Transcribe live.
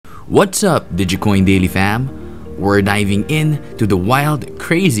What's up, DigiCoin Daily fam? We're diving in to the wild,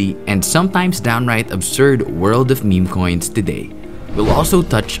 crazy, and sometimes downright absurd world of meme coins today. We'll also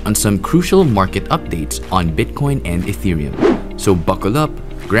touch on some crucial market updates on Bitcoin and Ethereum. So buckle up,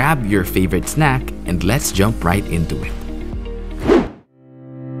 grab your favorite snack, and let's jump right into it.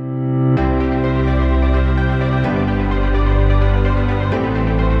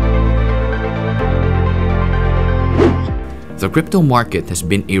 The crypto market has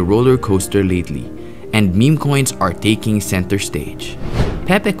been a roller coaster lately, and meme coins are taking center stage.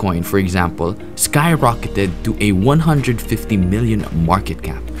 Pepe Coin, for example, skyrocketed to a 150 million market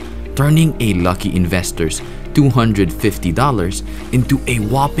cap, turning a lucky investor's $250 into a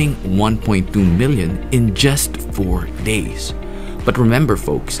whopping 1.2 million in just 4 days. But remember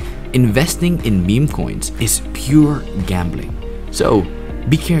folks, investing in meme coins is pure gambling, so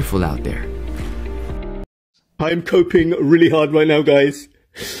be careful out there. I'm coping really hard right now, guys.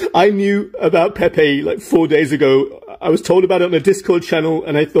 I knew about Pepe like 4 days ago. I was told about it on a Discord channel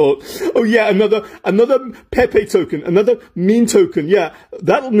and I thought, oh yeah, another Pepe token, another meme token. Yeah,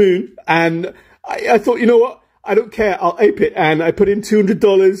 that'll moon. And I thought, you know what? I don't care. I'll ape it. And I put in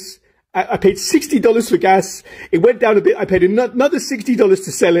 $200. I paid $60 for gas. It went down a bit. I paid another $60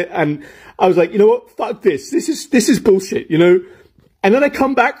 to sell it. And I was like, you know what? Fuck this. This is bullshit, you know? And then I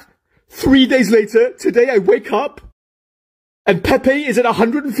come back 3 days later. Today I wake up and Pepe is at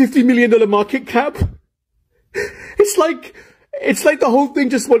 $150 million market cap. It's like the whole thing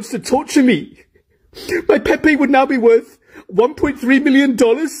just wants to torture me. My Pepe would now be worth $1.3 million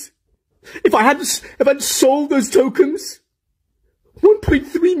if I had sold those tokens.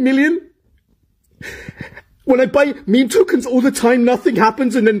 1.3 million. When I buy meme tokens all the time, nothing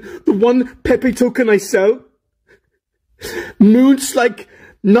happens, and then the one Pepe token I sell moons like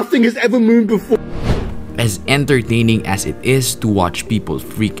nothing has ever mooned before. As entertaining as it is to watch people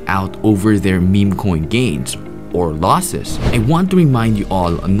freak out over their meme coin gains or losses, I want to remind you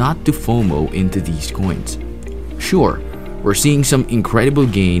all not to FOMO into these coins. Sure, we're seeing some incredible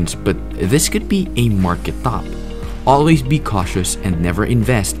gains, but this could be a market top. Always be cautious and never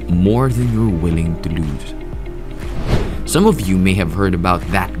invest more than you're willing to lose. Some of you may have heard about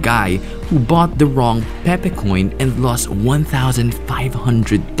that guy who bought the wrong Pepe coin and lost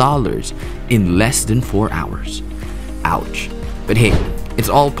 $1,500 in less than 4 hours. Ouch. But hey, it's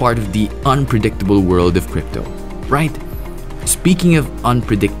all part of the unpredictable world of crypto, right? Speaking of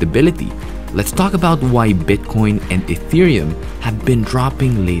unpredictability, let's talk about why Bitcoin and Ethereum have been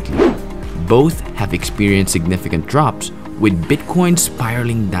dropping lately. Both have experienced significant drops, with Bitcoin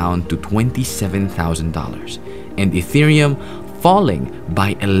spiraling down to $27,000 and Ethereum falling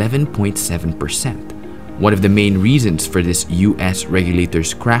by 11.7%. One of the main reasons for this US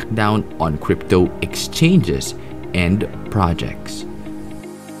regulators' crackdown on crypto exchanges and projects.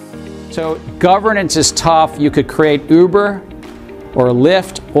 So governance is tough. You could create Uber or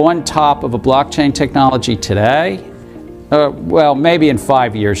Lyft on top of a blockchain technology today. Well, maybe in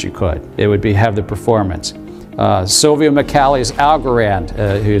 5 years you could. It would have the performance. Sylvia McCally's Algorand,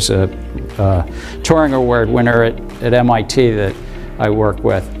 who's a Turing Award winner at MIT that I work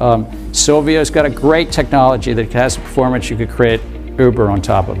with. Sylvia's got a great technology that has performance. You could create Uber on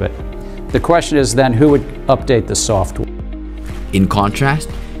top of it. The question is then, who would update the software? In contrast,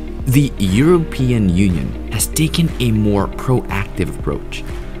 the European Union has taken a more proactive approach,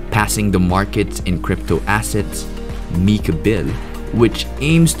 passing the Markets in Crypto Assets MiCA bill, which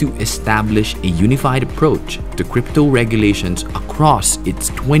aims to establish a unified approach to crypto regulations across its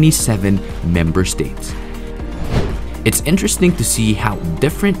 27 member states. It's interesting to see how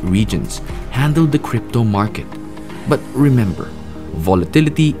different regions handle the crypto market. But remember,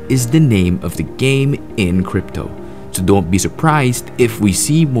 volatility is the name of the game in crypto, so don't be surprised if we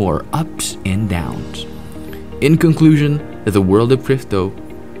see more ups and downs. In conclusion, the world of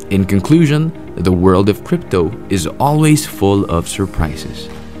crypto is always full of surprises,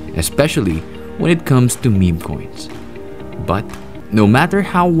 especially when it comes to meme coins. But no matter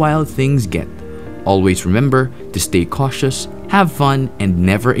how wild things get, always remember to stay cautious, have fun, and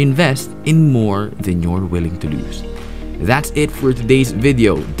never invest in more than you're willing to lose. That's it for today's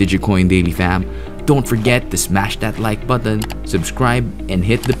video, DigiCoin Daily fam. Don't forget to smash that like button, subscribe, and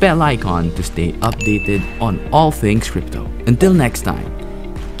hit the bell icon to stay updated on all things crypto. Until next time,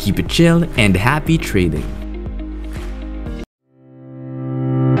 keep it chill and happy trading.